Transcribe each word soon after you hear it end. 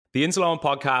The Insuleoin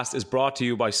podcast is brought to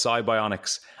you by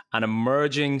Bionics, an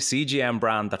emerging CGM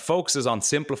brand that focuses on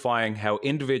simplifying how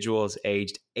individuals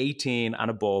aged 18 and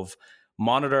above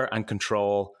monitor and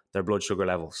control their blood sugar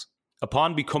levels.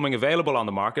 Upon becoming available on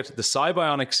the market, the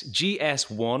Bionics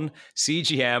GS1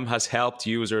 CGM has helped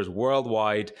users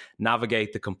worldwide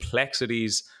navigate the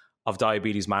complexities of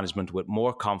diabetes management with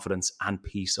more confidence and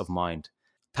peace of mind.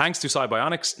 Thanks to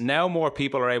Bionics, now more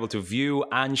people are able to view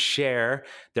and share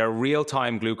their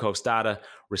real-time glucose data,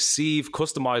 receive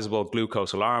customizable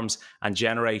glucose alarms, and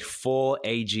generate full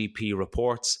AGP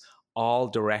reports, all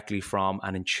directly from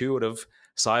an intuitive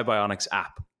Bionics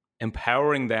app,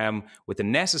 empowering them with the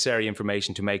necessary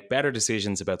information to make better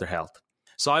decisions about their health.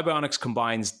 Bionics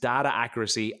combines data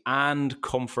accuracy and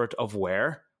comfort of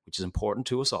wear, which is important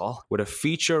to us all, with a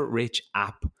feature-rich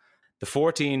app. The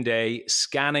 14-day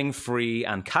scanning-free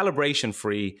and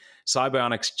calibration-free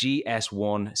Bionics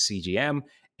GS1 CGM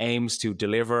aims to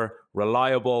deliver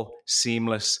reliable,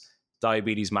 seamless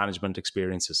diabetes management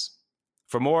experiences.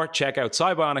 For more, check out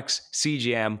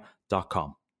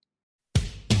CybionicsCGM.com.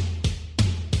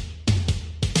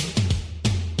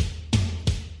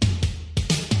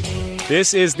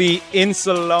 This is the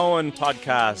Insuleoin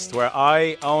podcast, where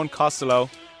I, Owen Costello,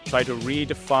 try to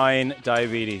redefine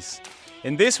diabetes.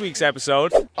 In this week's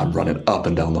episode, I'm running up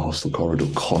and down the hostel corridor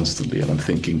constantly, and I'm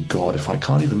thinking, God, if I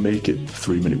can't even make it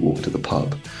 3-minute walk to the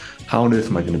pub, how on earth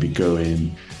am I going to be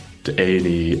going to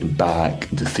A&E and back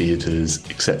to theatres,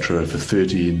 etc. for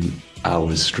 13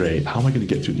 hours straight? How am I going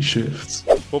to get through these shifts?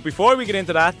 But before we get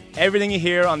into that, everything you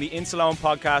hear on the Insuleoin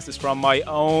podcast is from my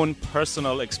own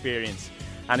personal experience.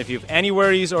 And if you have any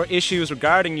worries or issues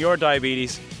regarding your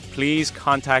diabetes, please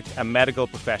contact a medical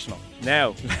professional.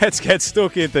 Now, let's get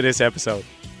stuck into this episode.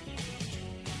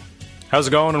 How's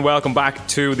it going? And welcome back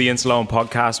to the Insuleoin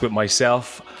podcast with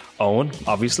myself, Owen,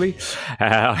 obviously.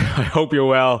 I hope you're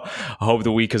well. I hope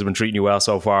the week has been treating you well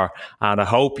so far. And I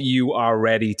hope you are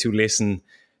ready to listen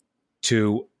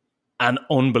to an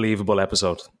unbelievable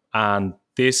episode. And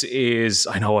this is,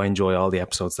 I know I enjoy all the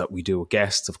episodes that we do with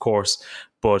guests, of course,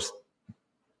 but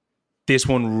this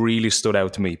one really stood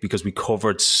out to me because we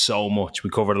covered so much. We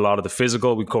covered a lot of the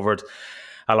physical, we covered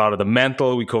a lot of the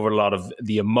mental, we covered a lot of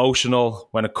the emotional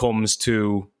when it comes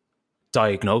to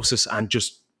diagnosis and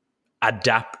just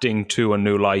adapting to a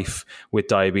new life with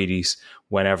diabetes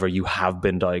whenever you have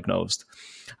been diagnosed.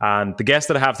 And the guest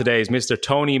that I have today is Mr.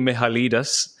 Toni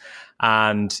Mihailidis.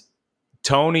 And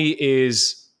Toni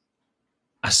is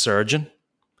a surgeon.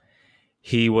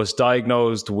 He was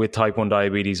diagnosed with type 1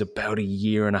 diabetes about 1.5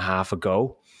 years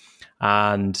ago.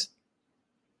 And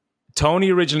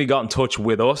Toni originally got in touch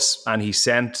with us and he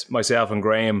sent myself and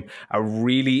Graham a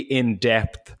really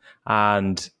in-depth,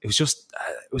 and it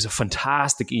was a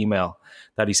fantastic email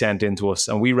that he sent in to us.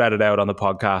 And we read it out on the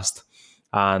podcast.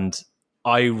 And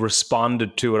I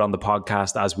responded to it on the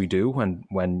podcast, as we do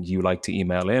when you like to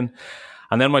email in.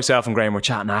 And then myself and Graham were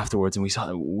chatting afterwards, and we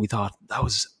thought that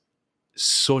was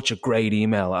such a great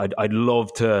email. I'd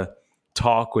love to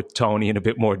talk with Toni in a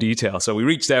bit more detail. So we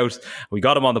reached out, we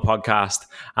got him on the podcast,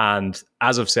 and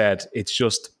as I've said, it's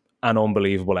just an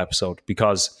unbelievable episode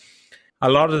because a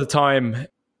lot of the time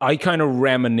I kind of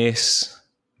reminisce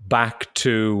back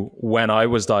to when I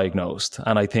was diagnosed,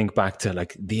 and I think back to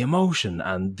like the emotion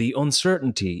and the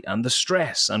uncertainty and the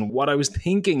stress and what I was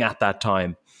thinking at that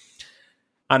time.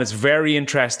 And it's very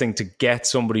interesting to get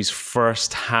somebody's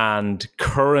first-hand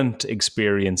current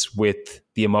experience with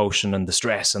the emotion and the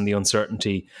stress and the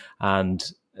uncertainty and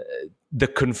the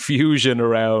confusion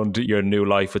around your new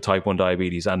life with type 1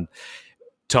 diabetes. And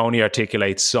Toni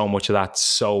articulates so much of that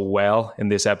so well in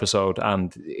this episode.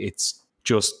 And it's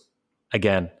just,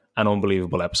 again, an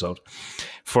unbelievable episode.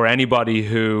 For anybody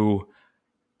who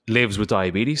lives with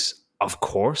diabetes, of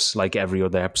course, like every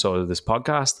other episode of this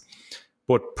podcast,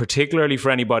 but particularly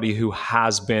for anybody who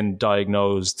has been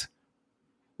diagnosed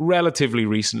relatively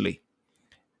recently,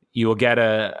 you will get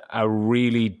a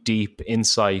really deep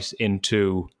insight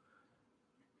into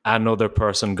another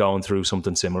person going through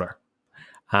something similar.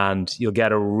 And you'll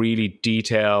get a really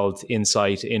detailed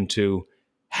insight into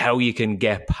how you can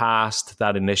get past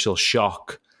that initial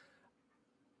shock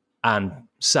and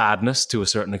sadness to a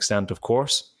certain extent, of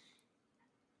course,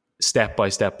 step by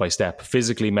step by step,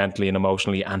 physically, mentally, and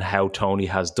emotionally, and how Toni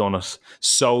has done it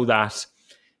so that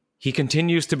he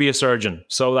continues to be a surgeon,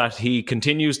 so that he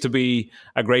continues to be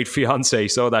a great fiance,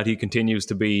 so that he continues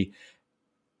to be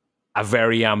a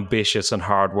very ambitious and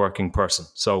hardworking person.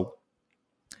 So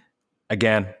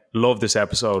again, love this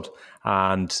episode,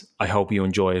 and I hope you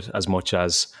enjoy it as much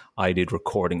as I did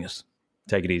recording it.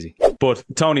 Take it easy. But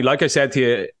Toni, like I said to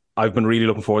you, I've been really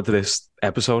looking forward to this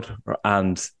episode,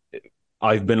 and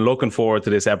I've been looking forward to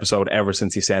this episode ever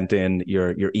since you sent in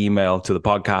your email to the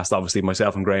podcast. Obviously,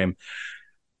 myself and Graham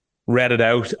read it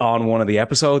out on one of the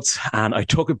episodes, and I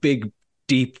took a big,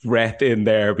 deep breath in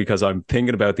there because I'm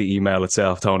thinking about the email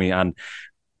itself, Tony, and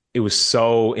it was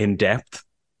so in depth.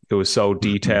 It was so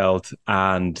detailed,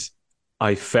 and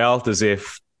I felt as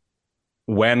if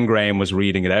when Graham was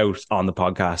reading it out on the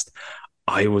podcast,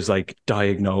 I was like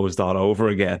diagnosed all over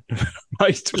again,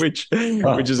 right? Which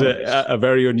is a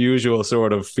very unusual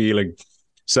sort of feeling.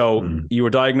 So you were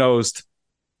diagnosed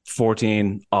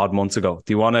 14 odd months ago.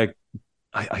 Do you want to,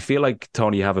 I feel like,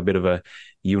 Tony, you have a bit of a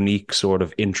unique sort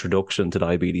of introduction to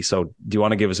diabetes. So do you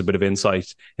want to give us a bit of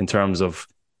insight in terms of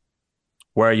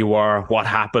where you were, what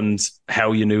happened,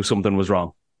 how you knew something was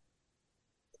wrong?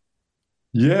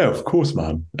 Yeah, of course,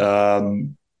 man.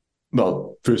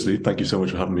 Well, firstly, thank you so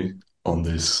much for having me on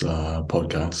this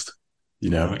podcast.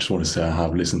 I just want to say I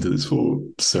have listened to this for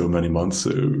so many months.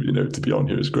 So, to be on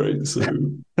here is great. So,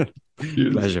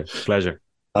 Pleasure.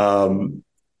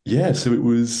 So it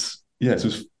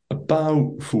was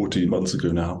about 14 months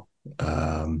ago now.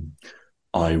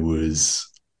 I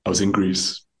was in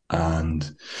Greece,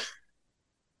 and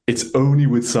it's only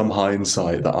with some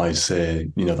hindsight that I say,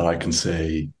 that I can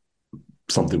say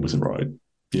something wasn't right,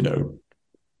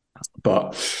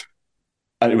 but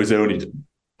and it was only,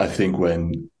 I think,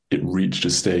 when it reached a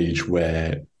stage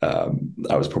where I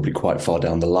was probably quite far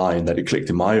down the line that it clicked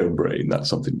in my own brain that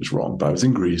something was wrong. But I was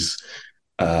in Greece,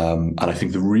 and I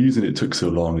think the reason it took so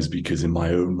long is because in my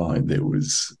own mind there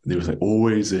was like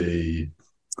always a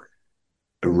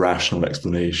rational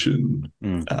explanation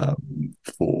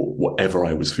for whatever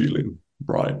I was feeling.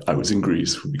 Right, I was in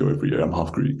Greece. We go every year. I'm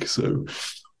half Greek, so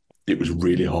it was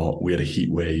really hot. We had a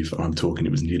heat wave, and I'm talking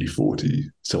it was nearly 40.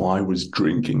 So I was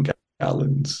drinking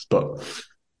gallons, but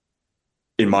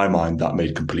in my mind that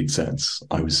made complete sense.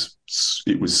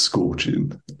 It was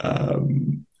scorching,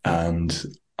 and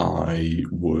I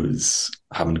was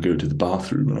having to go to the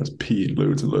bathroom, and I was peeing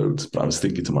loads and loads. But I was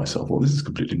thinking to myself, well, this is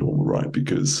completely normal, right?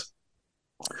 Because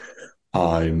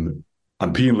I'm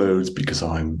peeing loads because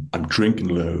I'm drinking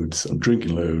loads. I'm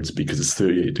drinking loads because it's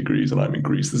 38 degrees and I'm in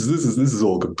Greece. This is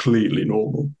all completely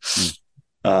normal.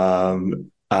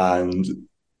 And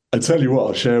I tell you what,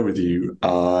 I'll share with you.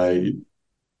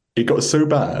 It got so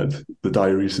bad. The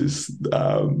diuresis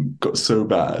got so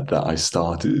bad that I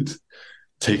started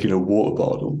taking a water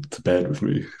bottle to bed with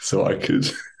me so I could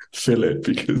fill it,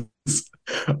 because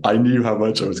I knew how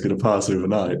much I was going to pass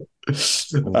overnight.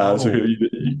 So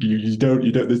you don't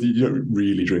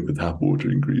really drink the tap water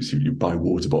in Greece. You buy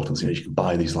water bottles. You can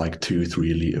buy these like 2-3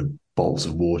 liter bottles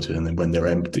of water, and then when they're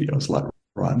empty, I was like,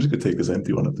 right, I'm just gonna take this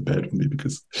empty one up to bed with me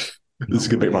because this is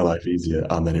gonna make my life easier.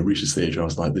 And then it reached a stage where I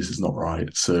was like, this is not right.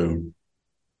 So,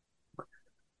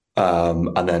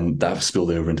 and then that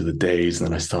spilled over into the days, and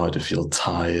then I started to feel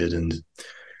tired, and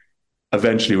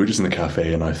eventually we're just in the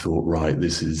cafe, and I thought, right,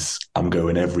 I'm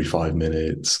going every 5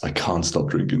 minutes. I can't stop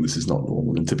drinking. This is not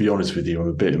normal. And to be honest with you, I'm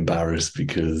a bit embarrassed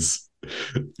because,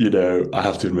 I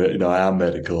have to admit, I am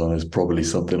medical, and it's probably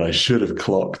something I should have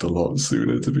clocked a lot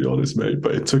sooner, to be honest, mate.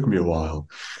 But it took me a while.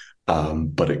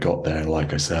 But it got there. And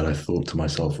like I said, I thought to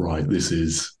myself, right, this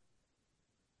is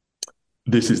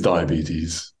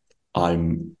diabetes.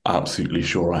 I'm absolutely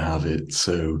sure I have it.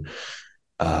 So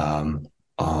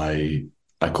I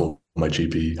called my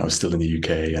GP. I was still in the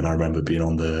UK, and I remember being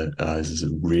on this is a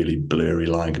really blurry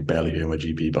line, could barely hear my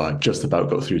GP, but I just about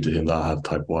got through to him that I had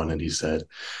type 1, and he said,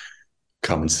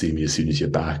 come and see me as soon as you're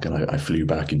back. And I flew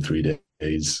back in 3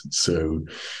 days. So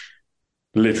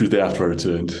literally the day after I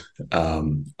returned,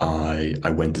 I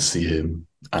went to see him,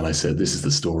 and I said, this is the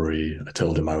story. I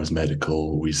told him I was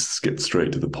medical. We skipped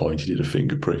straight to the point. He did a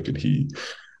finger prick, and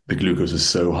the glucose was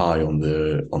so high on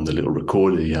the little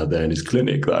recorder he had there in his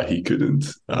clinic that he couldn't.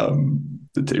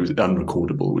 It was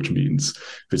unrecordable, which means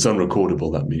if it's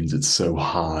unrecordable, that means it's so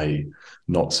high,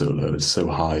 not so low. It's so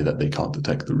high that they can't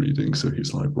detect the reading. So he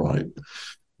was like, right,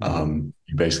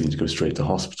 you basically need to go straight to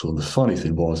hospital. And the funny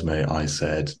thing was, mate, I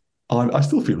said, I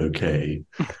still feel okay.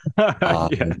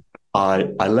 Yeah.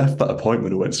 I left that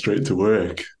appointment and went straight to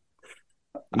work.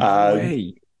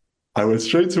 Hey. I went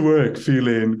straight to work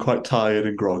feeling quite tired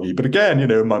and groggy. But again,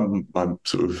 my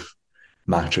sort of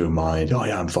macho mind, oh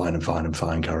yeah, I'm fine,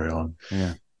 carry on.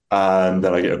 Yeah. And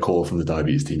then I get a call from the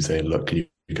diabetes team saying, look, can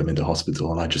you come into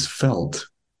hospital? And I just felt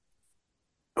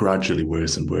gradually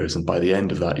worse and worse. And by the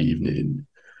end of that evening,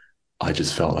 I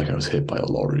just felt like I was hit by a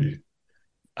lorry.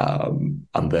 And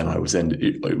then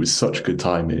it was such good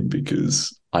timing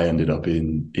because I ended up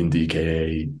in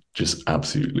DKA, just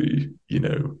absolutely,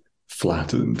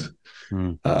 flattened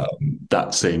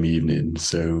that same evening.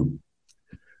 So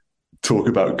talk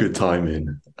about good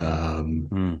timing.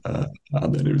 Mm.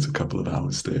 And then it was a couple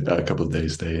of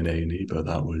days stay in A&E, but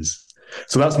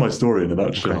that's my story in a Okay.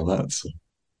 nutshell.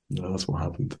 That's what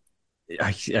happened.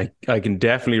 I can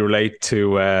definitely relate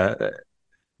to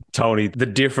Tony, the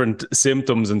different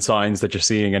symptoms and signs that you're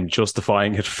seeing and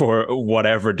justifying it for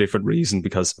whatever different reason.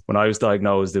 Because when I was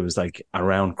diagnosed, it was like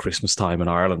around Christmas time in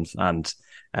Ireland. And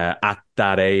at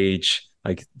that age,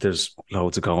 like there's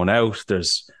loads of going out,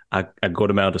 there's a good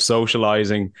amount of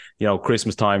socializing. You know,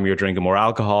 Christmas time, you're drinking more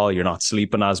alcohol, you're not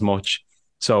sleeping as much.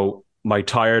 So my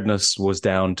tiredness was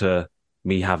down to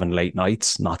me having late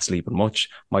nights, not sleeping much.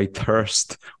 My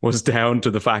thirst was down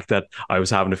to the fact that I was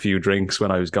having a few drinks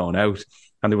when I was going out.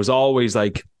 And there was always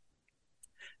like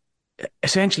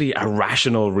essentially a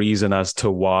rational reason as to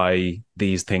why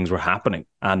these things were happening.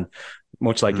 And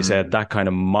much like you said, that kind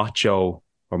of macho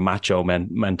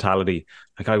mentality,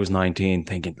 like I was 19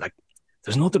 thinking like,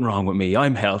 there's nothing wrong with me.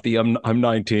 I'm healthy. I'm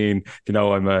 19. You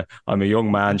know, I'm a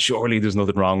young man. Surely there's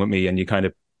nothing wrong with me. And you kind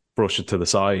of brush it to the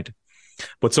side.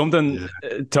 But something,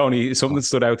 Yeah. Tony, something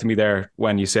stood out to me there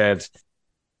when you said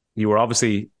you were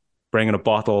obviously bringing a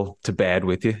bottle to bed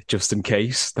with you just in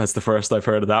case. That's the first I've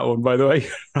heard of that one, by the way.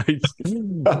 Right?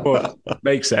 But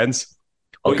makes sense.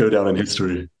 I'll But go down in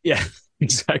history. yeah,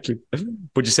 exactly.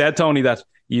 But you said, Tony, that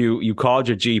you called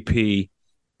your GP,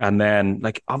 and then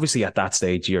like obviously at that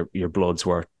stage your bloods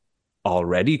were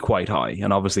already quite high,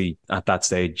 and obviously at that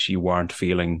stage you weren't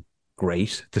feeling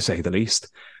great to say the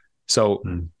least. So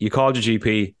you called your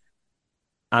GP,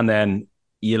 and then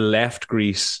you left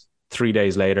Greece 3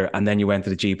 days later, and then you went to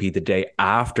the GP the day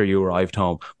after you arrived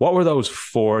home. What were those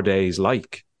 4 days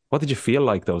like? What did you feel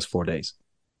like those 4 days?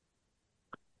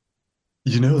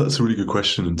 That's a really good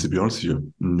question. And to be honest with you,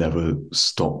 I've never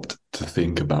stopped to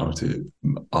think about it.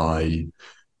 I,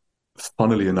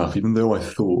 funnily enough, even though I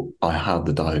thought I had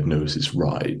the diagnosis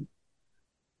right,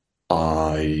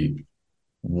 I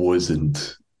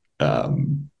wasn't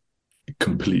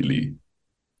completely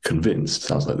convinced.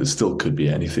 Sounds like there still could be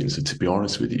anything. So to be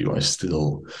honest with you,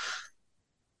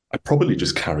 I probably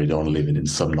just carried on living in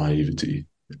some naivety.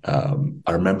 I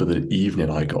remember the evening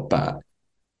I got back,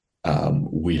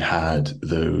 we had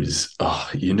those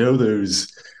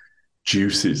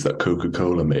juices that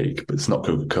Coca-Cola make, but it's not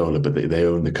Coca-Cola, but they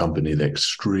own the company. They're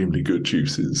extremely good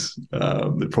juices.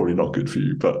 They're probably not good for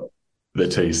you, but they're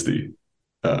tasty.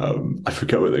 I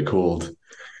forget what they're called.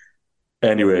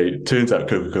 Anyway, it turns out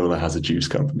Coca-Cola has a juice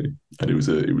company, and it was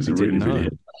a I really didn't really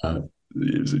know.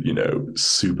 it was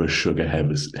super sugar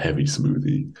heavy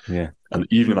smoothie. Yeah. And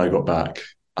the evening I got back,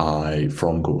 I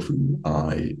from Corfu,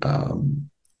 I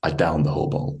downed the whole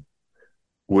bowl,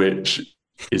 which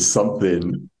is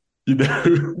something I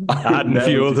would Adding never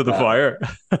fuel do to the that. fire.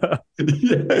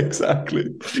 Yeah, exactly.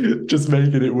 Just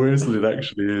making it worse than it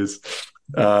actually is.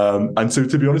 And so,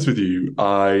 to be honest with you,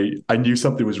 I knew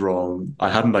something was wrong. I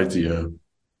had an idea,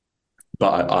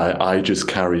 but I just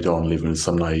carried on living with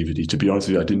some naivety. To be honest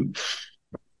with you, I didn't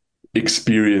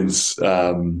experience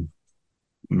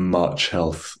much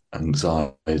health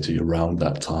anxiety around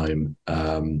that time,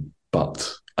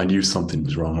 but I knew something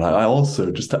was wrong. And I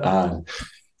also, just to add,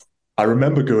 I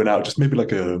remember going out just maybe it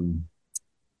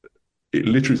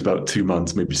literally was about 2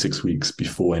 months, maybe 6 weeks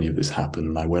before any of this happened.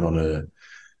 And I went on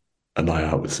a night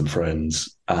out with some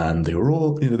friends, and they were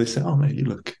all, they said, "Oh, mate,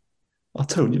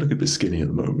 Tony, you look a bit skinny at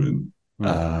the moment."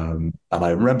 Mm. And I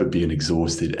remember being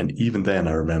exhausted. And even then,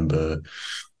 I remember,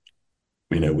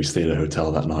 we stayed at a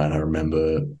hotel that night, and I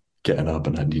remember getting up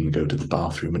and I didn't go to the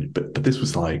bathroom. But this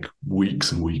was like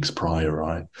weeks and weeks prior,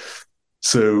 right?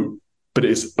 So, but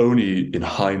it's only in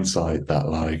hindsight that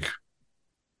like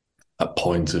at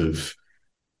point of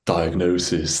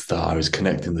diagnosis that I was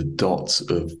connecting the dots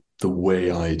of the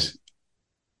way I'd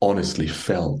honestly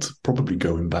felt, probably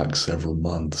going back several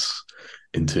months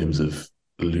in terms of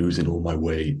losing all my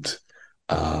weight.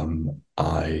 I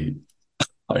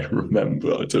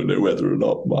remember, I don't know whether or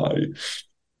not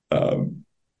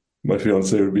my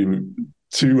fiance would be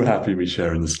too happy me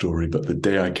sharing the story, but the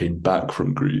day I came back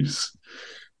from Greece,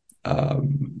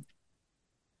 um,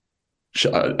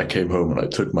 I came home and I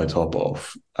took my top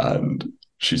off, and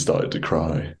she started to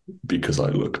cry because I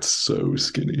looked so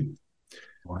skinny.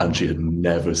 And Wow. she had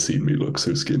never seen me look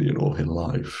so skinny in all her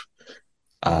life.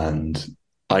 And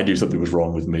I knew something was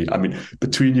wrong with me. I mean,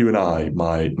 between you and I,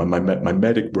 my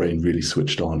medic brain really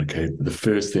switched on. Okay, the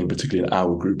first thing, particularly in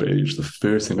our group age, the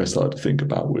first thing I started to think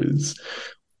about was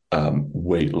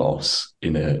weight loss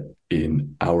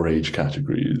in our age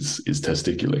category is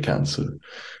testicular cancer.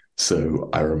 So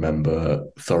I remember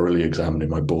thoroughly examining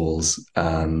my balls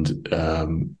and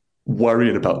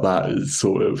worrying about that as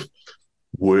sort of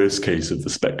worst case of the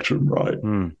spectrum, right?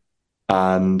 Mm.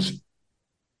 And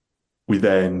we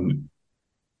then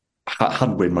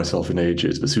hadn't weighed myself in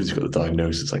ages, but as soon as I got the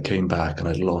diagnosis, I came back and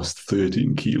I'd lost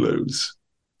 13 kilos.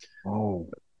 Oh.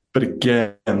 But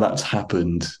again, that's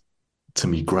happened to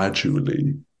me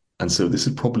gradually. And so this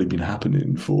had probably been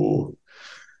happening for,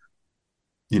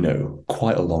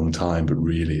 quite a long time, but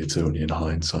really it's only in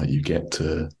hindsight you get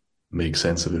to make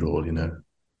sense of it all.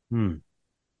 Hmm.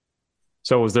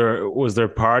 So was there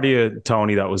part of you,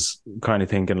 Tony, that was kind of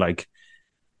thinking like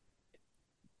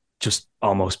just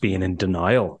almost being in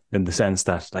denial in the sense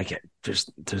that like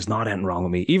there's not anything wrong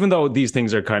with me, even though these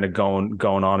things are kind of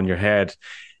going on in your head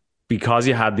because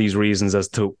you had these reasons as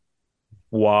to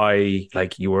why,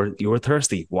 like you were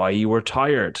thirsty, why you were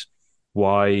tired,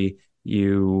 why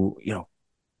you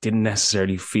didn't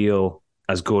necessarily feel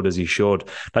as good as you should.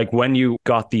 Like when you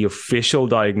got the official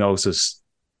diagnosis,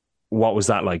 what was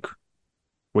that like?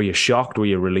 Were you shocked? Were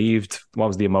you relieved? What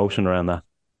was the emotion around that?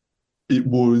 It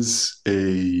was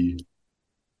it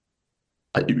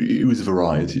was a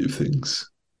variety of things.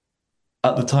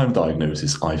 At the time of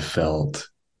diagnosis, I felt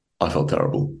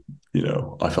terrible.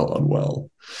 I felt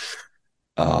unwell.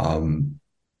 Um,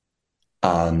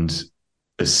 and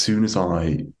as soon as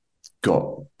I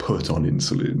got put on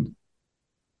insulin,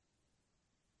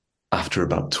 after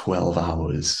about 12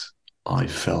 hours, I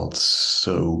felt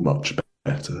so much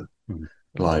better. Mm.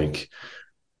 Like,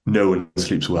 no one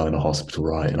sleeps well in a hospital,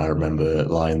 right? And I remember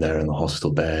lying there in the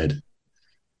hospital bed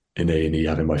in A&E,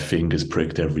 having my fingers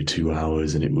pricked every 2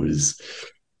 hours. And it was,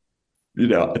 I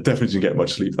definitely didn't get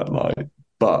much sleep that night.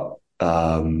 But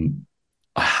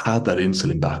I had that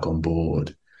insulin back on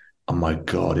board. And my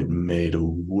God, it made a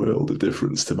world of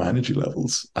difference to my energy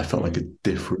levels. I felt like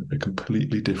a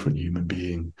completely different human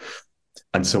being.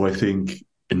 And so I think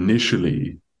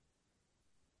initially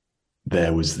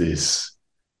there was this,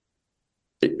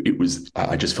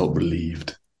 I just felt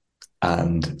relieved.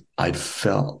 And I'd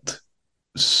felt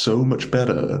so much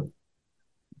better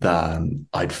than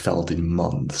I'd felt in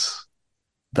months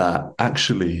that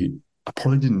actually I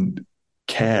probably didn't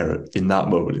care in that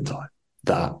moment in time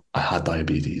that I had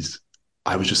diabetes.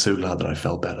 I was just so glad that I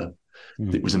felt better.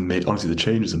 Mm. It was amazing. Honestly, the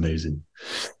change was amazing.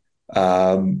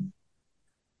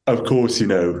 Of course,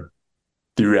 the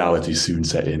reality soon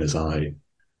set in as I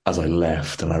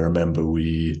left, and I remember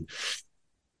we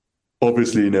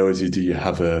obviously, as you do, you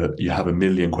have a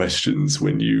million questions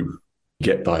when you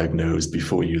get diagnosed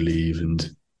before you leave, and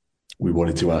we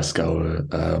wanted to ask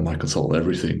my consultant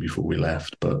everything before we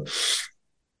left, but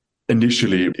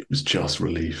initially it was just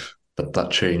relief.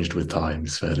 That changed with time,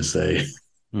 it's fair to say.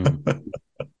 Mm.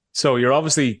 So you're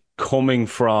obviously coming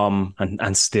from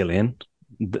and still in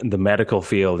the medical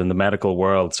field, in the medical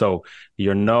world. So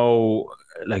you're no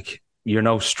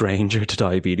stranger to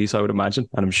diabetes, I would imagine.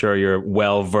 And I'm sure you're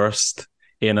well versed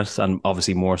in it, and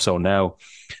obviously more so now.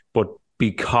 But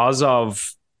because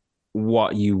of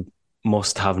what you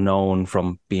must have known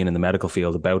from being in the medical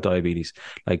field about diabetes,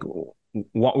 like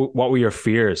what were your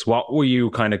fears? What were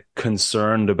you kind of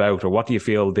concerned about, or what do you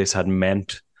feel this had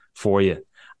meant for you?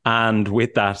 And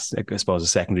with that, I suppose a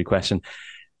secondary question,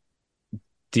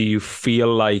 do you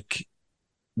feel like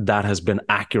that has been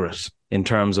accurate in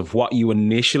terms of what you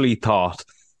initially thought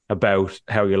about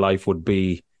how your life would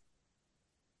be?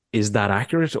 Is that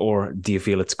accurate, or do you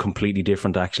feel it's completely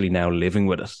different actually now living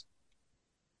with it?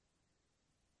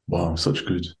 Wow, such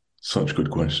good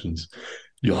questions.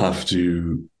 You'll have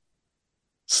to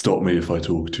stop me if I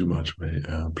talk too much, mate.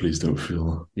 Please don't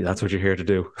feel. Yeah, that's what you're here to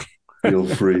do. Feel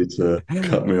free to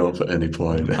cut me off at any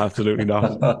point. Absolutely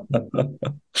not.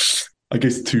 I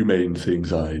guess two main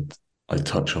things I'd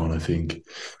touch on. I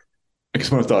guess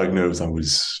when I was diagnosed, I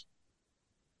was,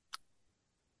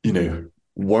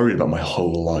 worried about my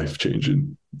whole life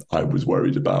changing. I was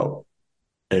worried about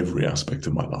every aspect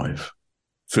of my life.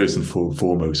 First and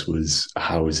foremost was,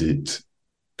 how is it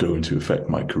going to affect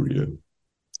my career?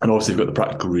 And obviously, you've got the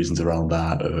practical reasons around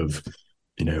that of,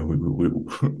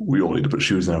 we all need to put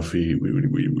shoes on our feet. We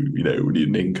need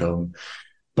an income.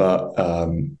 But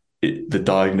the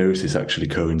diagnosis actually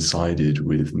coincided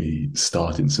with me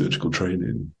starting surgical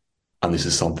training. And this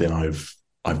is something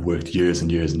I've worked years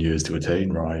and years and years to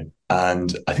attain, right?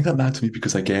 And I think that mattered to me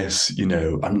because I guess,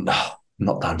 I'm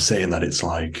not that I'm saying that it's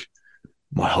like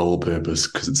my whole purpose,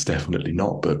 because it's definitely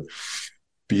not, but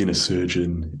being a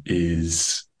surgeon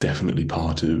is definitely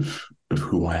part of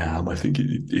who I am. I think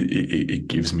it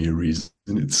gives me a reason.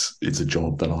 It's a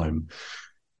job that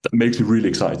makes me really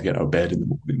excited to get out of bed in the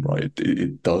morning, right?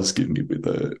 It does give me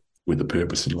with a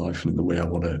purpose in life and in the way I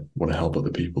want to help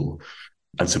other people.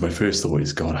 And so my first thought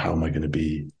is, God, how am I going to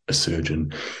be a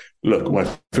surgeon? Look, when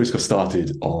I first got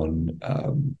started on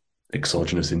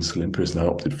exogenous insulin. Personally, I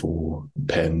opted for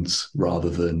pens rather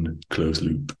than closed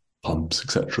loop pumps,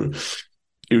 etc.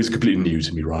 It was completely new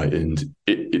to me, right? And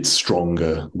it's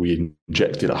stronger. We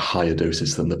injected at higher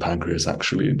doses than the pancreas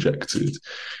actually injected.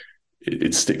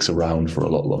 It sticks around for a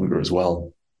lot longer as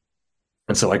well.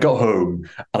 And so I got home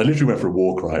and I literally went for a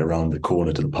walk right around the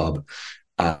corner to the pub.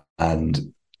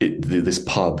 And this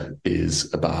pub is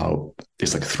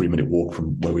it's like a 3-minute walk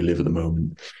from where we live at the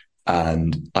moment.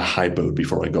 And I hypoed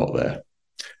before I got there.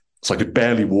 So I could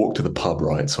barely walk to the pub,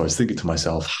 right? So I was thinking to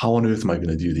myself, how on earth am I going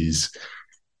to do these,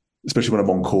 especially when I'm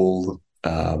on call?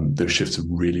 Those shifts are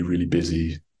really, really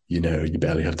busy. You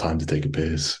barely have time to take a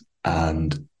piss.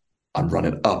 And I'm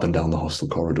running up and down the hostel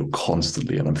corridor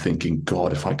constantly. And I'm thinking,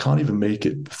 God, if I can't even make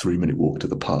it a 3-minute walk to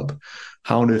the pub,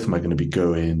 how on earth am I going to be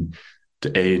going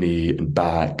to A&E and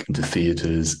back and to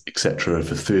theatres, etc.,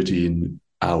 for 13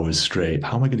 hours straight?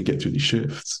 How am I going to get through these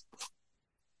shifts?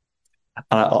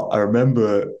 I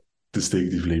remember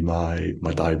distinctively my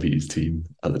diabetes team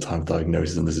at the time of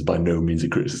diagnosis, and this is by no means a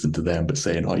criticism to them, but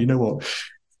saying, oh, you know what?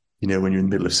 When you're in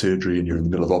the middle of surgery and you're in the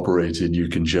middle of operating, you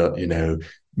can just,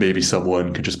 maybe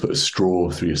someone could just put a straw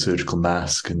through your surgical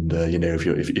mask, and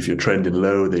if you're trending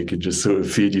low, they could just sort of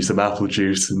feed you some apple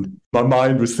juice. And my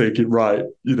mind was thinking, right,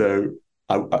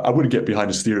 I wouldn't get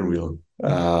behind a steering wheel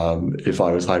if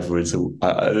I was hyperweight. So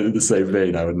in the same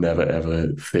vein, I would never ever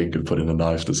think of putting a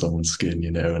knife to someone's skin,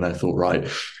 And I thought, right,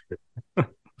 I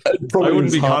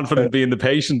wouldn't be confident being the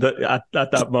patient at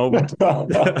that moment.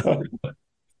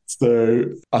 So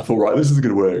I thought, right, this isn't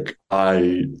going to work.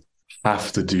 I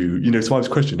have to do, so I was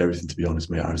questioning everything, to be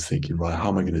honest, mate. I was thinking, right, how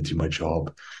am I going to do my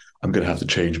job? I'm going to have to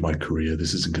change my career.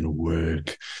 This isn't going to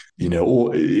work.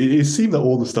 Or it seemed that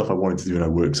all the stuff I wanted to do and I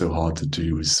worked so hard to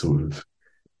do was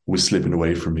slipping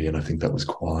away from me. And I think that was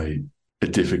quite a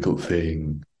difficult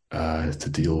thing to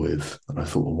deal with. And I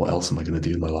thought, well, what else am I going to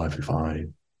do in my life if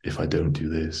I don't do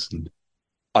this? And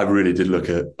I really did look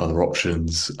at other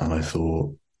options, and I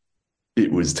thought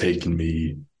it was taking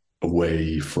me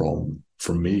away from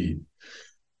me.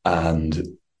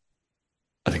 And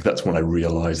I think that's when I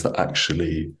realized that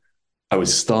actually I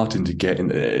was starting to get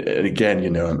in, and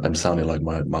again, I'm sounding like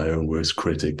my own worst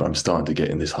critic, but I'm starting to get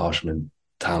in this harsh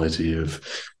mentality of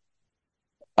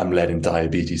I'm letting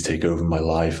diabetes take over my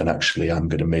life, and actually I'm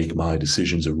going to make my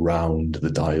decisions around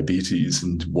the diabetes.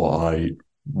 And what I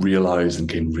realized and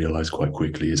came to realize quite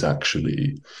quickly is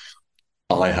actually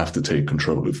I have to take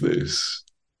control of this.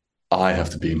 I have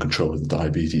to be in control of the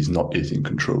diabetes, not it in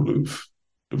control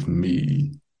of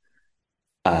me.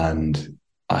 And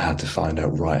I had to find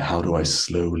out, right, how do I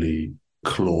slowly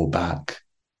claw back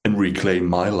and reclaim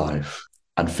my life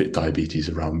and fit diabetes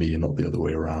around me and not the other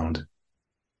way around?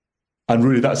 And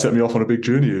really that set me off on a big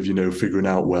journey of, figuring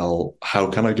out, well, how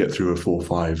can I get through a 4,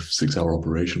 5, 6 hour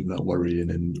operation without worrying?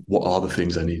 And what are the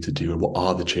things I need to do? And what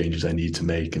are the changes I need to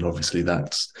make? And obviously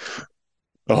that's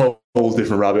a whole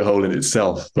different rabbit hole in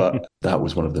itself. But that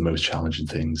was one of the most challenging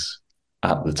things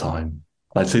at the time.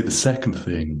 I'd say the second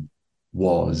thing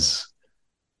was,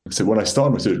 so when I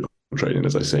started my surgical training,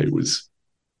 as I say, it was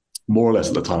more or less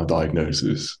at the time of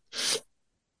diagnosis.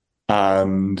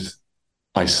 And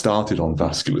I started on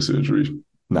vascular surgery.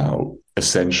 Now,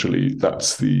 essentially,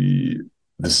 that's the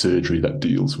surgery that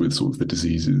deals with sort of the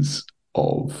diseases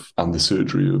and the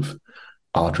surgery of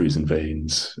arteries and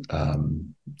veins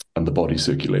and the body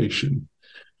circulation.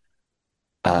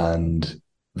 And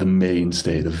the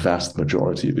mainstay, the vast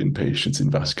majority of inpatients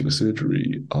in vascular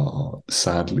surgery are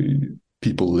sadly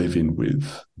people living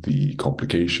with the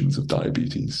complications of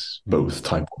diabetes, both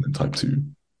type 1 and type 2.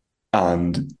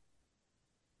 And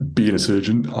being a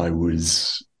surgeon, I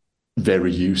was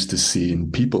very used to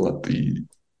seeing people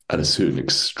at a certain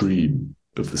extreme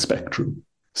of the spectrum.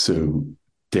 So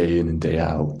day in and day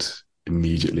out,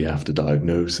 immediately after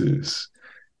diagnosis,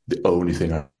 the only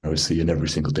thing I was seeing every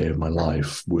single day of my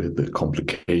life were the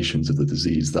complications of the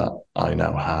disease that I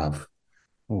now have.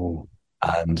 Oh.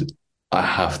 And I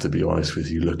have to be honest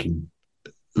with you,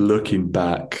 looking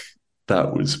back,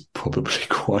 that was probably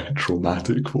quite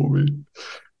traumatic for me.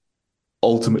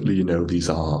 Ultimately, these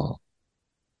are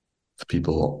the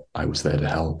people I was there to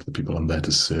help, the people I'm there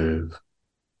to serve.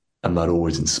 And that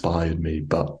always inspired me.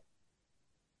 But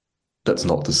that's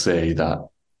not to say that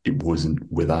it wasn't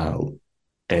without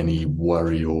any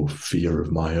worry or fear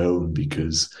of my own,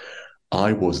 because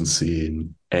I wasn't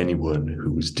seeing anyone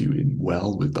who was doing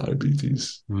well with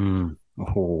diabetes. Oh.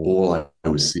 All I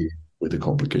was seeing were the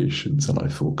complications. And I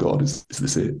thought, God, is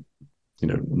this it?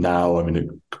 Now I'm in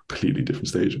a completely different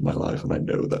stage of my life, and I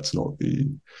know that's not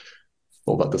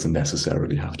that doesn't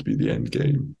necessarily have to be the end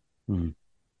game.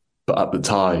 But at the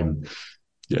time,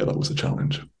 yeah, that was a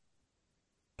challenge.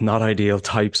 not ideal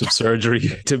types of surgery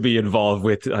to be involved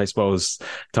with, I suppose,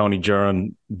 Tony,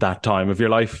 during that time of your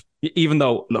life. Even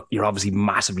though, look, you're obviously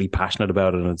massively passionate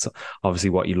about it and it's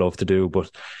obviously what you love to do. But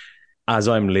as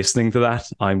I'm listening to that,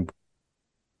 I'm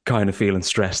kind of feeling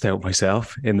stressed out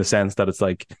myself, in the sense that it's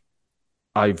like,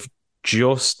 I've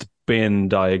just been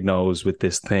diagnosed with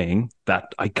this thing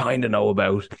that I kind of know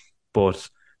about, but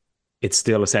it's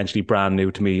still essentially brand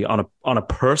new to me on a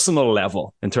personal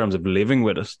level in terms of living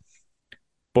with it.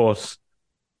 But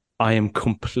I am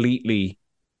completely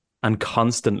and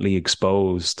constantly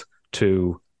exposed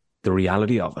to the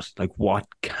reality of it, like what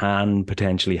can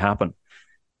potentially happen.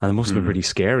 And it must have been pretty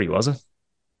scary, was it?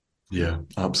 Yeah,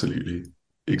 absolutely.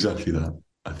 Exactly that.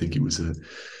 I think it's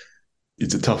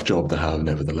a tough job to have,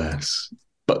 nevertheless,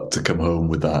 but to come home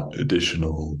with that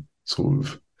additional sort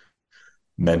of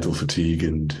mental fatigue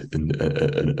and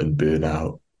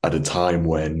burnout at a time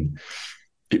when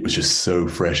it was just so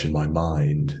fresh in my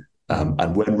mind.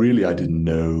 And when really I didn't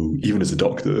know, even as a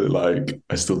doctor, like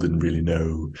I still didn't really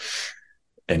know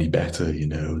any better,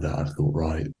 that I thought,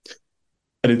 right.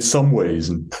 And in some ways,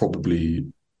 and probably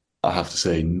I have to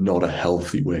say, not a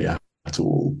healthy way at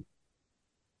all,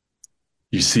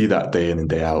 you see that day in and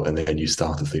day out, and then you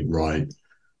start to think, right,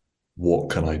 what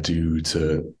can I do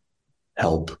to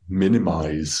help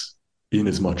minimize, in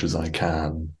as much as I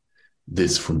can,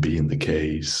 this from being the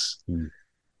case? And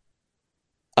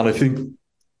I think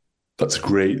that's a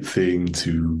great thing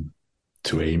to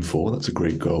aim for. That's a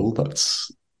great goal.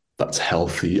 That's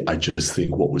healthy. I just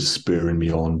think what was spurring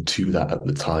me on to that at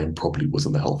the time probably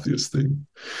wasn't the healthiest thing.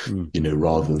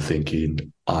 Rather than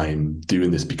thinking I'm doing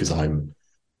this because I'm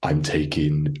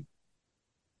taking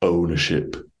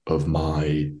ownership of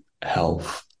my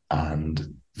health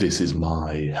and this is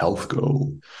my health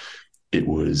goal. It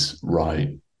was,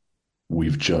 right,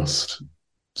 we've just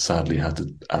sadly had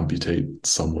to amputate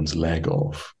someone's leg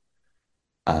off.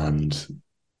 And,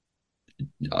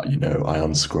 I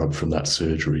unscrubbed from that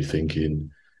surgery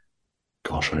thinking,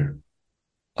 gosh,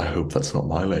 I hope that's not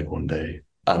my leg one day.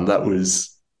 And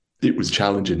it was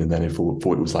challenging. And then I thought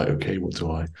it was like, okay,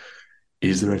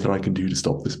 is there anything I can do to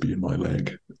stop this being my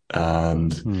leg?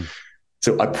 And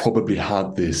so I probably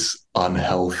had this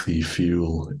unhealthy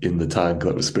fuel in the tank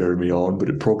that was spurring me on, but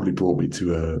it probably brought me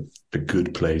to a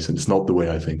good place. And it's not the way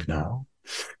I think now.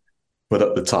 But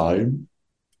at the time,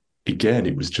 again,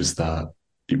 it was just that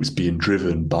it was being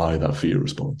driven by that fear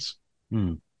response.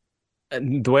 And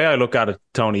the way I look at it,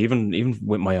 Tony, even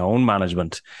with my own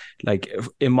management, like,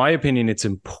 in my opinion, it's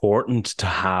important to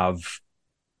have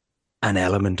an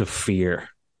element of fear,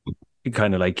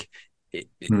 kind of like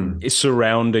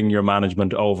surrounding your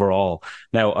management overall.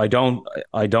 Now, I don't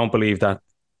believe that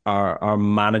our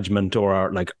management or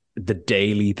our, like, the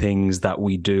daily things that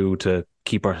we do to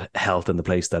keep our health in the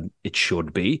place that it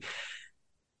should be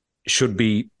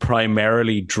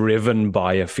primarily driven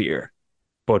by a fear.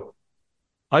 But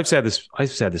I've said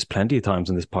this plenty of times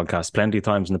in this podcast, plenty of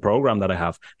times in the program that I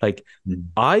have. Like,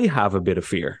 I have a bit of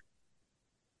fear.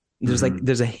 There's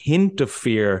a hint of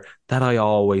fear that I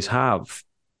always have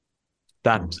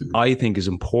that I think is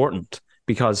important,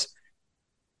 because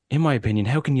in my opinion,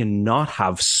 how can you not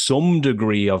have some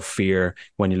degree of fear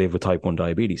when you live with type 1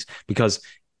 diabetes? Because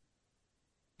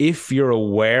if you're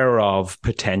aware of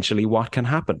potentially what can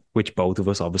happen, which both of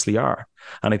us obviously are.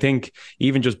 And I think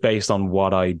even just based on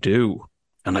what I do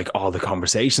and like all the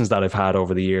conversations that I've had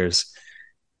over the years,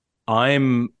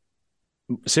 I'm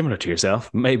similar to yourself,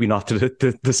 maybe not to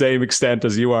the same extent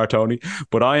as you are, Tony,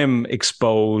 but I am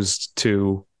exposed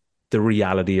to the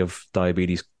reality of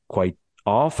diabetes quite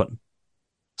often.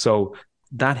 So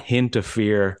that hint of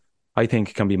fear, I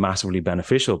think, can be massively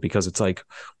beneficial, because it's like,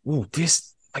 oh,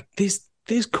 this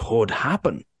could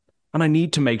happen, and I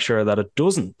need to make sure that it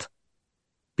doesn't.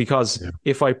 Because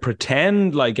if I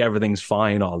pretend like everything's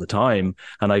fine all the time,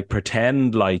 and I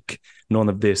pretend like none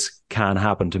of this can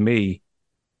happen to me,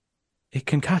 it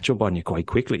can catch up on you quite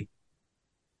quickly.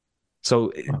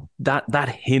 So that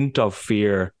hint of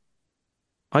fear,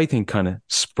 I think, kind of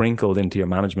sprinkled into your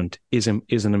management is an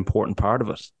important part of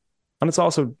it. And it's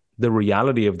also the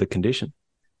reality of the condition.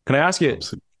 Can I ask you,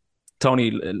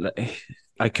 Tony,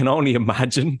 I can only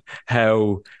imagine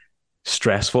how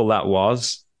stressful that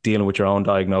was, dealing with your own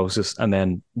diagnosis and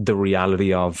then the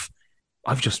reality of,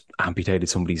 I've just amputated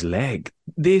somebody's leg.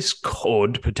 This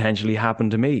could potentially happen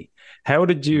to me. How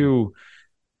do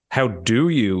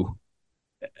you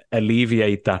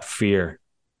alleviate that fear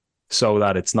so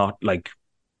that it's not like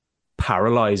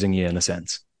paralyzing you in a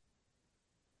sense?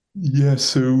 Yeah,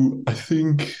 so I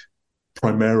think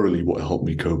primarily what helped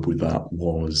me cope with that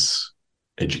was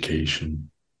education.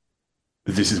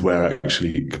 this is where I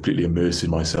actually completely immersing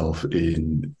myself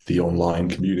in the online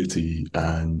community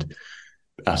and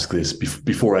ask this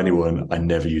before anyone. I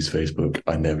never use Facebook.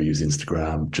 I never use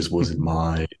Instagram. Just wasn't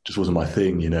my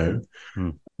thing, you know.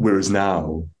 Mm. Whereas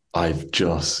now I've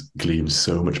just gleaned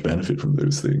so much benefit from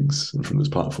those things and from those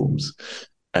platforms,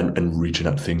 and reaching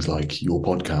out to things like your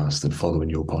podcast and following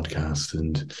your podcast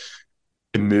and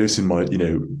immersing my,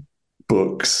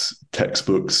 books,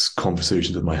 textbooks,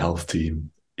 conversations with my health team.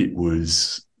 It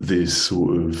was this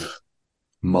sort of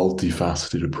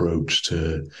multifaceted approach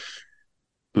to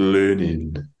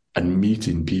learning and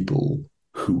meeting people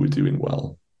who were doing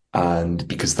well. And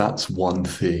because that's one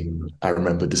thing I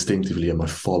remember distinctively in my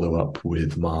follow-up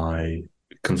with my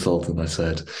consultant, I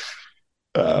said,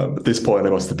 at this point,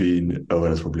 I must have been, I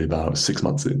was probably about 6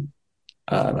 months in,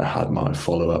 and I had my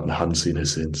follow-up and I hadn't seen her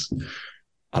since.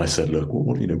 And I said, look,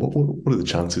 what are the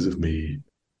chances of me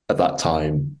at that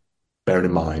time, bearing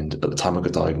in mind, at the time I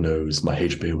got diagnosed, my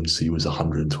HbA1c was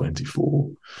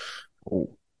 124. And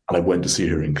I went to see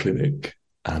her in clinic.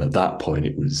 And at that point,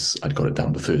 I'd got it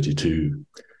down to 32.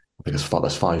 I think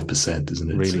that's 5%,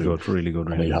 isn't it? Really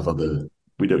good. I know you have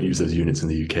we don't use those units in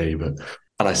the UK,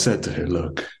 and I said to her,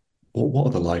 look, what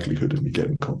are the likelihood of me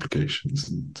getting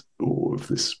complications or of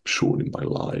this shortening my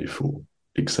life or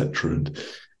etc. And,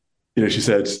 she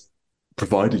said,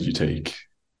 provided you take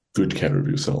good care of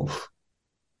yourself,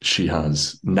 she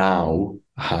now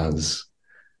has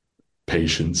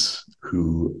patients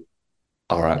who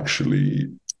are actually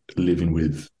living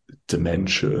with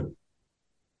dementia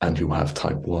and who have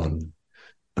type 1.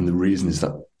 And the reason is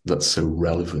that's so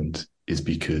relevant is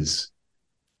because,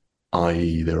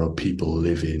 i.e., there are people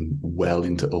living well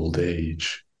into old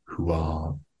age who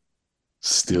are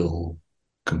still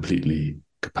completely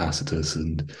capacitous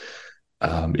and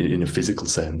in a physical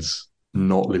sense,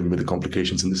 not living with the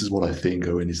complications. And this is what I think,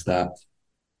 Owen, is that.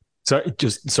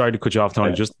 Sorry to cut you off,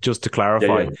 Toni. Yeah. Just to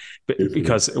clarify,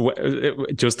 because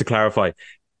just to clarify,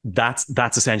 that's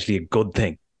essentially a good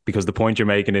thing. Because the point you're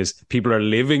making is people are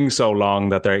living so long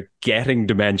that they're getting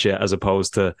dementia, as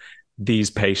opposed to these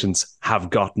patients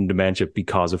have gotten dementia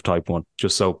because of type 1.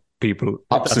 Just so people,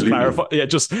 absolutely, clarify. Yeah,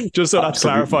 just so absolutely. That's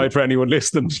clarified for anyone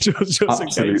listening. Just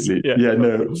absolutely. In case. Yeah,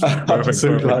 no, I'm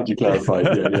so glad you clarified.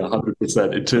 Yeah,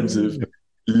 100%. In terms of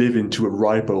living to a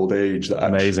ripe old age, that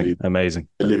amazing.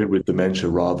 Living with dementia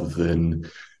rather than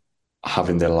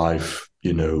having their life,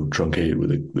 truncated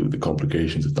with the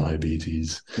complications of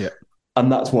diabetes. Yeah. And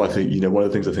that's why I think, one of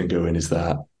the things I think, Owen, is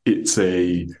that it's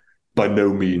by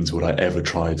no means would I ever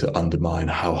try to undermine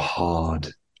how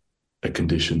hard a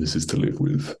condition this is to live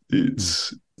with.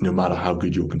 It's no matter how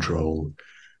good your control,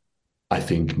 I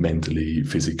think mentally,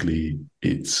 physically,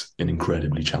 it's an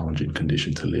incredibly challenging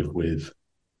condition to live with.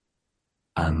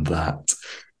 And that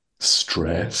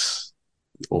stress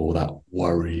or that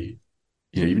worry,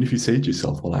 even if you say to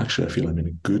yourself, well, actually, I feel I'm in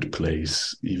a good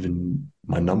place, even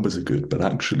my numbers are good, but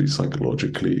actually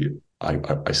psychologically,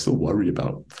 I still worry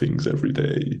about things every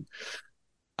day.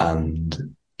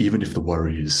 And even if the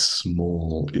worry is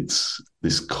small, it's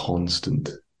this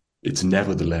constant, it's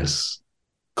nevertheless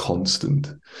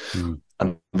constant.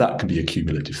 And that can be a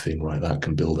cumulative thing, right? That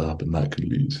can build up and that can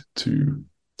lead to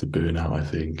burnout, I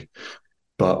think.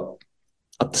 But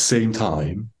at the same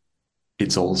time,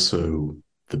 it's also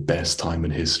the best time in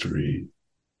history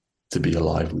to be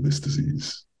alive with this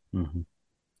disease. Mm-hmm.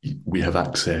 We have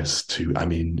access to,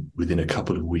 within a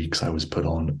couple of weeks, I was put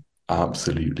on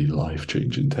absolutely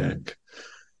life-changing tech.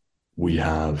 We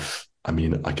have, I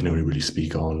can only really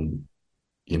speak on,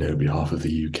 behalf of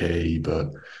the UK,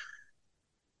 but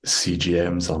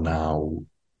CGMs are now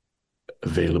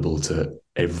available to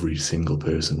every single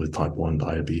person with type 1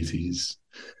 diabetes.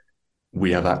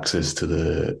 We have access to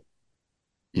the,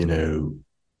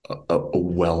 a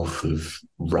wealth of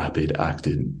rapid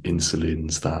acting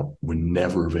insulins that were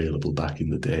never available back in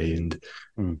the day.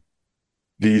 And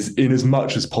these, in as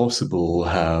much as possible,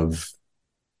 have,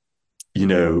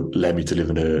 led me to live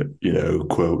in a,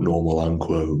 quote, normal,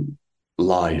 unquote,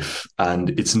 life.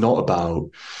 And it's not about,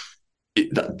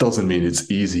 that doesn't mean it's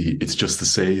easy. It's just to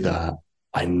say that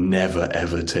I never,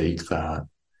 ever take that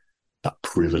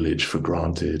privilege for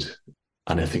granted.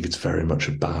 And I think it's very much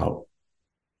about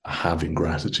having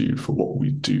gratitude for what we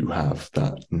do have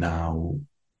that now.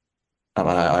 And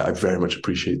I very much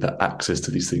appreciate that access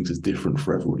to these things is different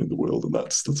for everyone in the world. And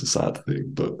that's a sad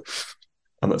thing,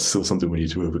 and that's still something we need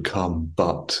to overcome,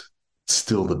 but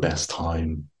still the best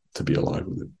time to be alive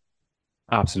with it.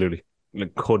 Absolutely.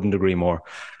 Couldn't agree more.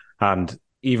 And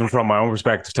even from my own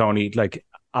perspective, Toni,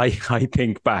 I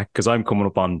think back, because I'm coming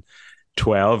up on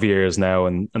 12 years now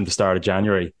and the start of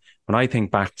January, when I think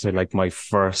back to my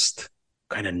first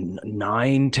kind of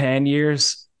 9, 10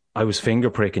 years, I was finger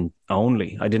pricking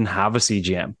only. I didn't have a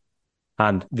CGM.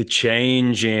 And the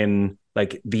change in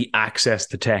like the access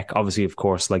to tech, obviously, of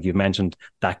course, like you've mentioned,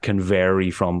 that can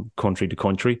vary from country to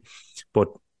country. But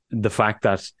the fact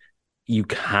that you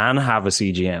can have a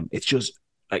CGM, it's just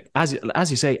like, as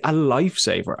you say, a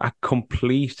lifesaver, a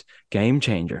complete game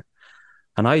changer.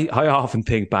 And I often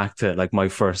think back to like my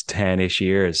first 10-ish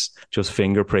years just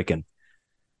finger pricking.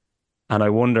 And I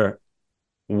wonder,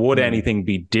 would anything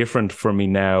be different for me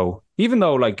now? Even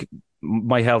though like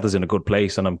my health is in a good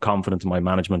place and I'm confident in my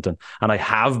management and I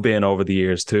have been over the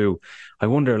years too. I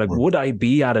wonder, like, would I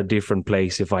be at a different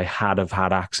place if I had have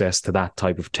had access to that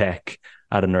type of tech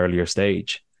at an earlier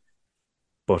stage?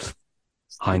 But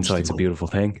hindsight's a beautiful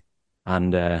thing.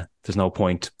 And there's no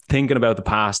point thinking about the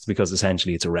past because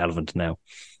essentially it's irrelevant now.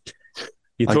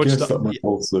 I guess that might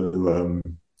also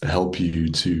help you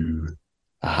to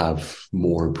have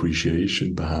more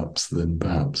appreciation perhaps than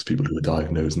perhaps people who are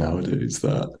diagnosed nowadays,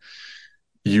 that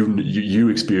you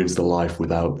experienced a life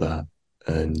without that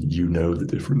and you know the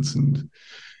difference, and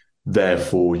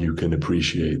therefore you can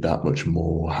appreciate that much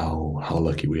more how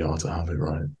lucky we are to have it,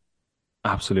 right?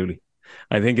 Absolutely.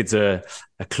 I think it's a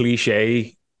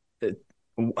cliche,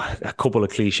 a couple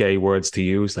of cliche words to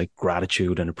use like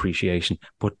gratitude and appreciation,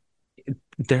 but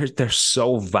they're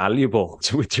so valuable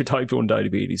with your type 1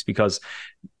 diabetes because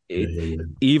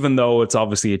even though it's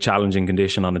obviously a challenging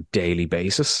condition on a daily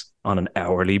basis, on an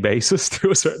hourly basis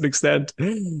to a certain extent,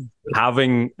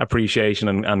 having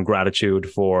appreciation and gratitude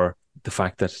for the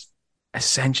fact that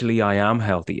essentially I am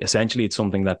healthy. Essentially, it's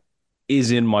something that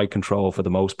is in my control for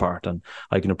the most part, and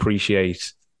I can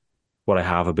appreciate what I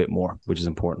have a bit more, which is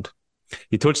important.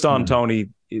 You touched on, Tony,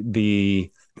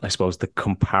 I suppose the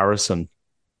comparison,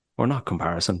 or not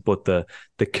comparison, but the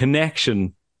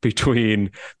connection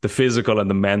between the physical and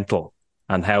the mental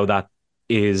and how that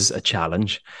is a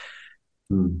challenge.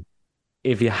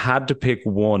 If you had to pick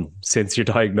one since your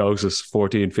diagnosis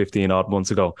 14, 15 odd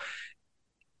months ago,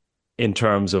 in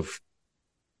terms of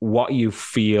what you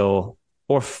feel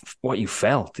or what you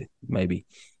felt maybe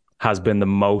has been the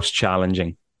most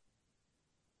challenging,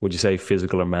 would you say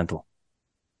physical or mental?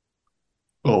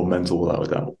 Oh, mental without a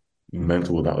doubt.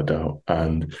 Mental without a doubt.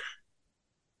 And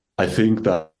I think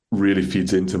that really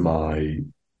feeds into my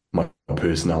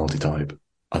personality type.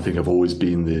 I think I've always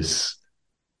been this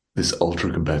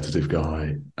ultra competitive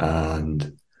guy,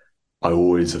 and I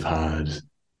always have had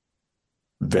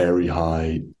very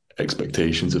high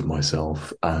expectations of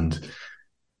myself. And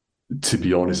to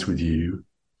be honest with you,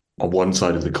 on one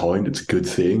side of the coin, it's a good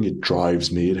thing. It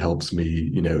drives me. It helps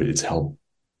me. It's helped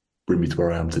bring me to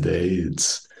where I am today.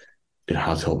 It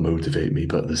has helped motivate me.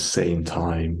 But at the same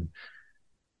time,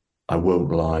 I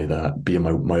won't lie that being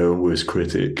my own worst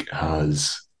critic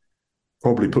has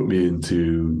probably put me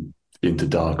into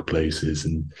dark places.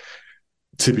 And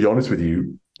to be honest with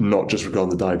you, not just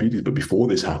regarding the diabetes, but before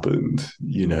this happened,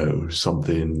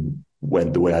 something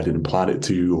went the way I didn't plan it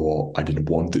to, or I didn't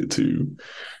want it to.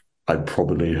 I'd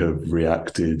probably have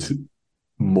reacted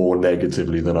more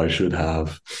negatively than I should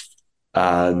have.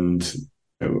 And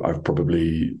I've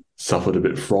probably suffered a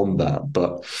bit from that.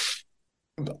 But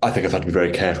I think I've had to be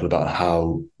very careful about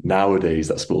how nowadays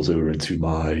that spills over into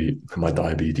my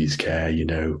diabetes care.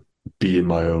 Being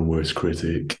my own worst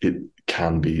critic, it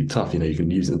can be tough. You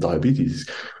can use it in diabetes.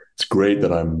 It's great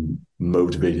that I'm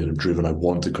motivated and driven. I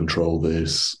want to control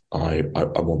this. I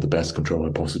want the best control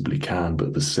I possibly can. But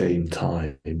at the same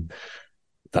time,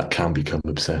 that can become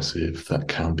obsessive. That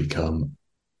can become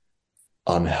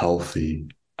unhealthy.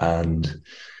 And,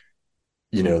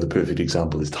 the perfect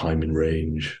example is time in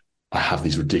range. I have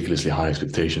these ridiculously high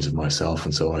expectations of myself.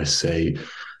 And so I say,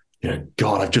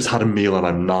 God, I've just had a meal and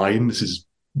I'm 9. This is,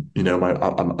 I'm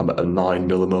at 9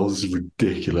 millimoles. This is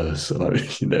ridiculous.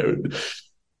 And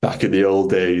back in the old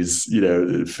days,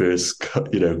 the first,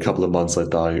 couple of months of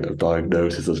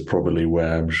diagnosis, that's probably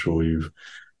where I'm sure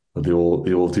the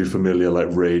all too familiar, like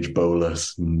rage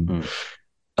bolus. And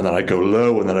then I'd go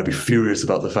low, and then I'd be furious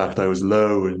about the fact I was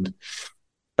low. And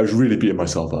I was really beating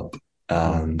myself up.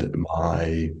 And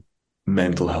my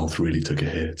mental health really took a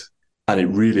hit. And it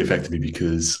really affected me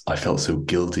because I felt so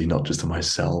guilty, not just to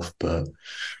myself, but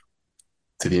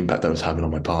to the impact that was having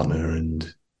on my partner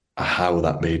and how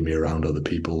that made me around other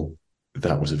people.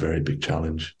 That was a very big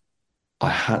challenge. I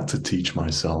had to teach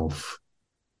myself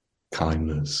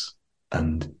kindness.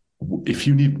 And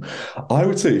I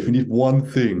would say if you need one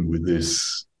thing with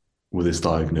this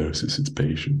diagnosis, it's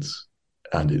patience,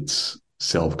 and it's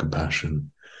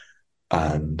self-compassion,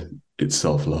 and it's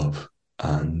self-love.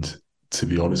 And to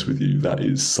be honest with you, that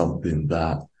is something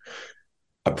that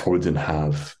I probably didn't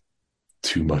have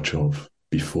too much of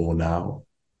before now,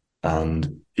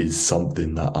 and is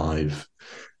something that I've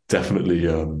definitely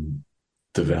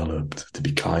developed, to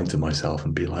be kind to myself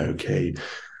and be like, okay,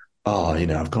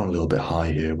 I've gone a little bit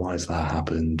high here. Why has that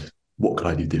happened? What could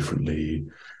I do differently?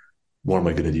 What am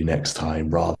I going to do next time?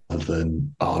 Rather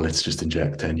than, let's just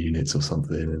inject 10 units or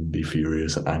something and be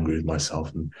furious and angry with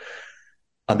myself. And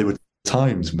there were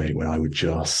times, mate, when I would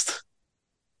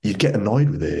you'd get annoyed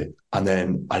with it. And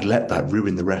then I'd let that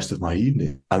ruin the rest of my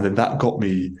evening. And then that got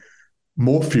me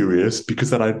more furious, because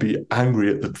then I'd be angry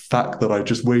at the fact that I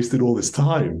just wasted all this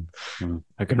time.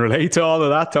 I can relate to all of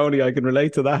that, Tony. I can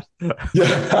relate to that.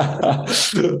 Yeah,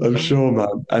 I'm sure,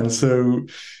 man. And so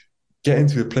getting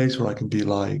to a place where I can be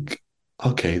like,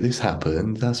 okay, this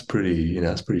happened. That's pretty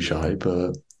shy,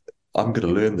 but I'm going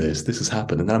to learn this. This has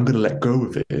happened. And then I'm going to let go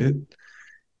of it,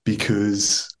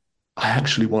 because I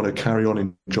actually want to carry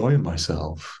on enjoying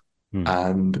myself.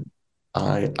 And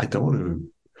I don't want to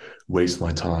waste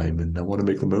my time, and I want to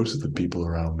make the most of the people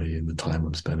around me and the time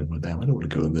I'm spending with them. I don't want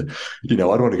to go I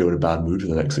don't want to go in a bad mood for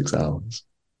the next 6 hours.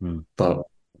 But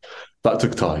that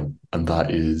took time, and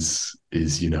that is,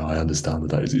 I understand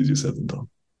that is easier said than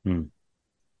done.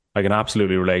 I can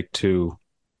absolutely relate to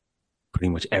pretty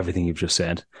much everything you've just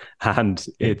said. And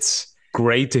it's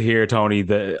great to hear, Tony,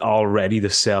 the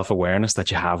self-awareness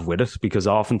that you have with it, because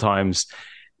oftentimes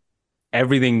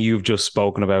everything you've just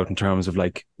spoken about in terms of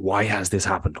like, why has this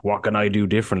happened? What can I do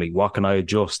differently? What can I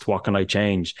adjust? What can I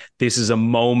change? This is a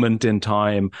moment in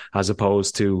time as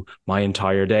opposed to my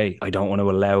entire day. I don't want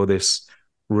to allow this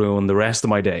ruin the rest of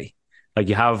my day. Like,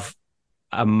 you have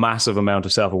a massive amount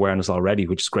of self-awareness already,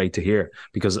 which is great to hear,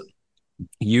 because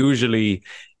usually,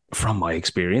 from my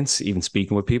experience, even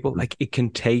speaking with people, like, it can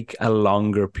take a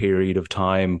longer period of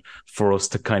time for us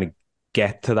to kind of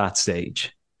get to that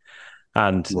stage.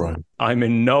 And right. I'm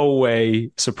in no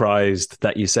way surprised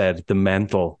that you said the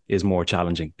mental is more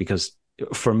challenging, because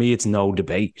for me, it's no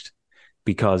debate,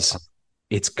 because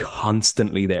it's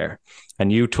constantly there.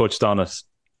 And you touched on it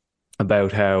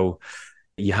about how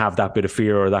you have that bit of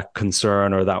fear or that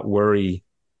concern or that worry,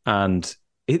 and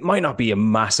it might not be a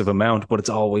massive amount, but it's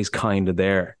always kind of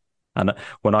there. And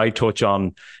when I touch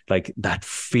on like that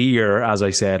fear, as I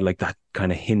said, like that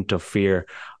kind of hint of fear,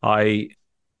 I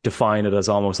define it as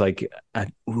almost like a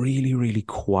really, really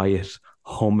quiet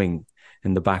humming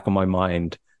in the back of my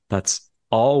mind that's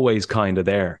always kind of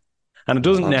there. And it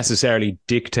doesn't necessarily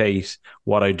dictate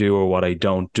what I do or what I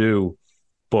don't do,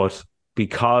 but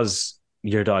because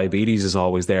your diabetes is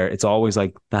always there, it's always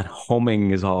like that humming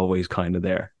is always kind of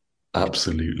there.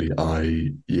 Absolutely.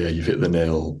 You've hit the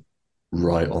nail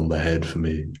right on the head for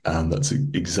me. And that's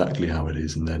exactly how it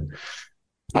is. And then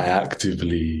I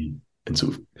actively and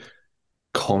sort of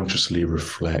consciously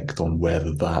reflect on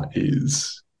whether that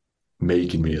is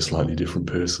making me a slightly different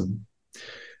person,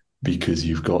 because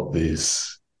you've got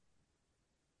this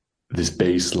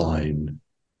baseline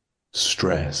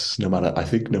stress, no matter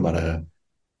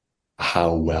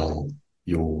how well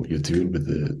you're doing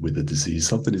with the disease,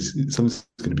 something's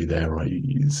going to be there, right?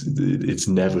 It's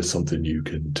never something you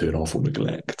can turn off or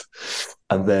neglect.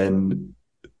 And then,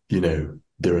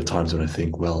 there are times when I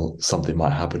think, well, something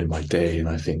might happen in my day, and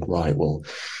I think, right, well,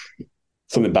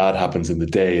 something bad happens in the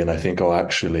day, and I think, oh,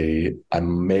 actually, I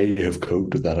may have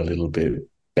coped with that a little bit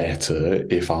better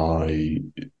if I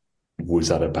was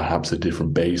at perhaps a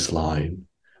different baseline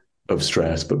of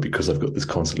stress, but because I've got this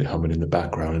constantly humming in the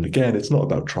background. And again, it's not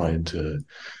about trying to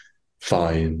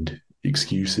find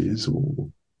excuses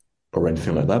or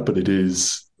anything like that, but it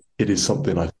is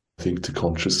something I think to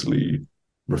consciously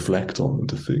reflect on and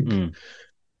to think.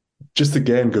 Just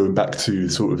again, going back to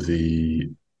sort of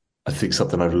I think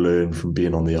something I've learned from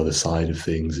being on the other side of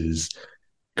things is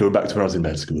going back to when I was in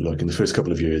med school. Like, in the first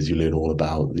couple of years, you learn all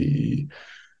about the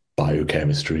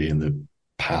biochemistry and the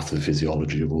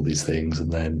pathophysiology of all these things,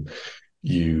 and then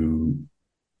you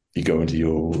go into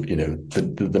your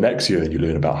the next year and you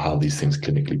learn about how these things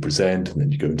clinically present, and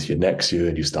then you go into your next year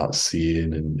and you start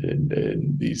seeing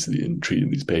and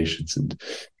treating these patients,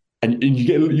 and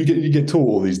you get taught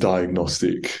all these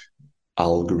diagnostic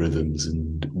algorithms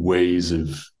and ways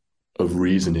of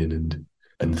reasoning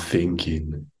and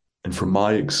thinking. And from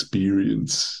my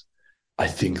experience, I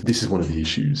think this is one of the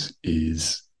issues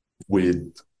is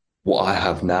with what I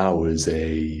have now as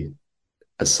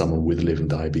someone with living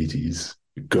diabetes,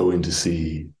 going to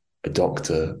see a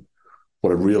doctor.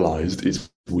 What I realized is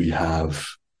we have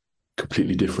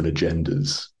completely different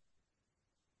agendas.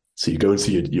 So you go and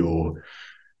see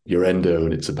your endo,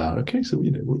 and it's about, okay, so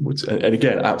what's, and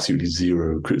again, absolutely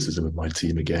zero criticism of my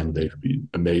team. Again, they've been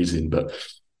amazing, but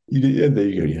there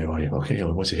you go. Okay,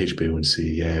 what's your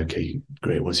HbA1c? Yeah, okay,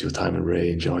 great. What's your time and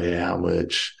range? Oh yeah, how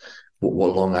much?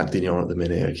 what long acting you're on at the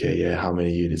minute. Okay, yeah, how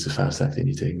many units of fast acting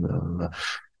you taking?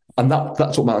 And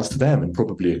that's what matters to them. And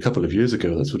probably a couple of years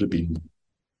ago, that would have been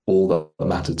all that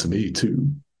mattered to me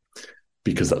too,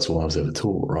 because that's all I was ever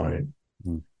taught, right?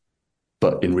 Mm.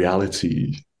 But in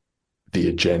reality, the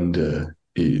agenda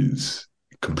is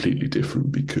completely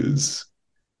different, because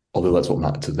although that's what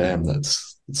mattered to them,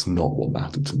 it's not what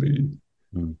mattered to me.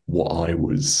 Mm. What I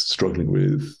was struggling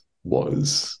with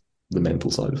was the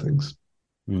mental side of things.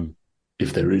 Mm.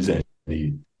 If there is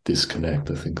any disconnect,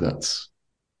 I think that's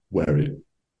where it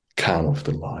can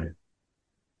often lie.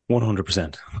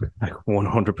 100%. Like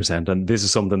 100%. And this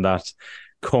is something that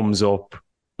comes up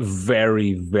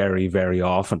very, very, very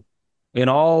often in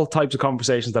all types of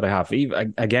conversations that I have.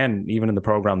 Even in the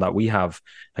program that we have,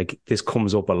 like, this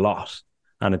comes up a lot.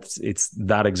 And it's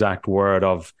that exact word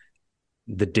of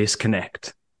the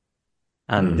disconnect,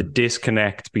 and the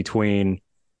disconnect between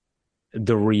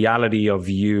the reality of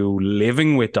you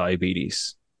living with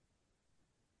diabetes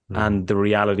and the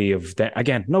reality of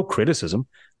again, no criticism,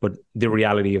 but the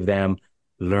reality of them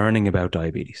learning about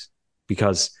diabetes.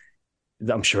 Because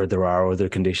I'm sure there are other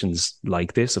conditions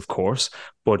like this, of course,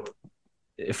 but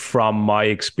from my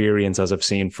experience, as I've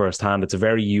seen firsthand, it's a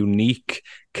very unique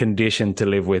condition to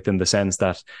live with, in the sense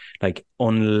that, like,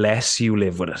 unless you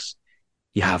live with it,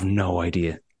 you have no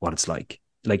idea what it's like.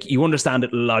 Like, you understand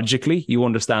it logically, you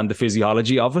understand the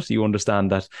physiology of it, you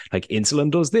understand that, like,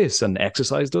 insulin does this and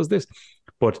exercise does this.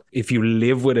 But if you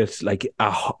live with it, like,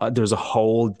 there's a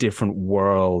whole different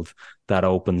world that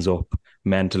opens up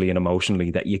mentally and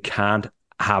emotionally that you can't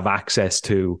have access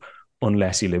to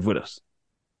unless you live with it.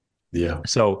 Yeah.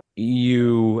 So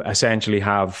you essentially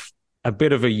have a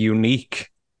bit of a unique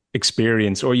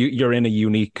experience, or you're in a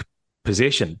unique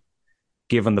position,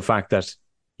 given the fact that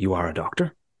you are a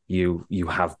doctor, you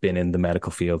have been in the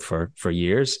medical field for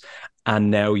years,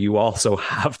 and now you also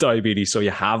have diabetes. So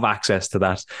you have access to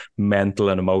that mental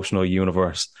and emotional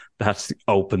universe that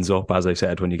opens up, as I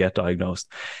said, when you get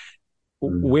diagnosed.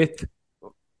 With,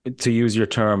 to use your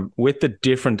term, with the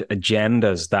different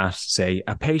agendas that, say,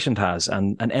 a patient has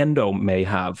and an endo may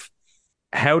have,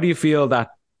 how do you feel that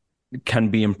can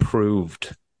be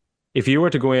improved? If you were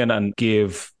to go in and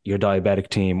give your diabetic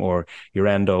team or your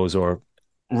endos, or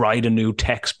write a new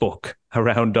textbook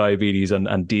around diabetes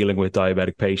and dealing with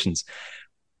diabetic patients,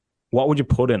 what would you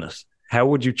put in it? How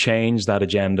would you change that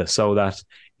agenda so that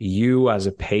you as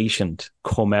a patient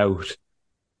come out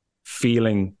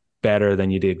feeling better than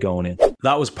you did going in?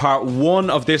 That was part 1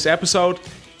 of this episode.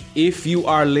 If you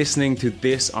are listening to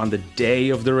this on the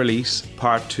day of the release,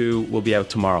 part 2 will be out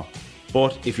tomorrow.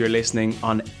 But if you're listening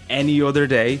on any other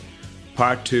day,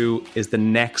 part 2 is the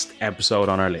next episode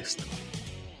on our list.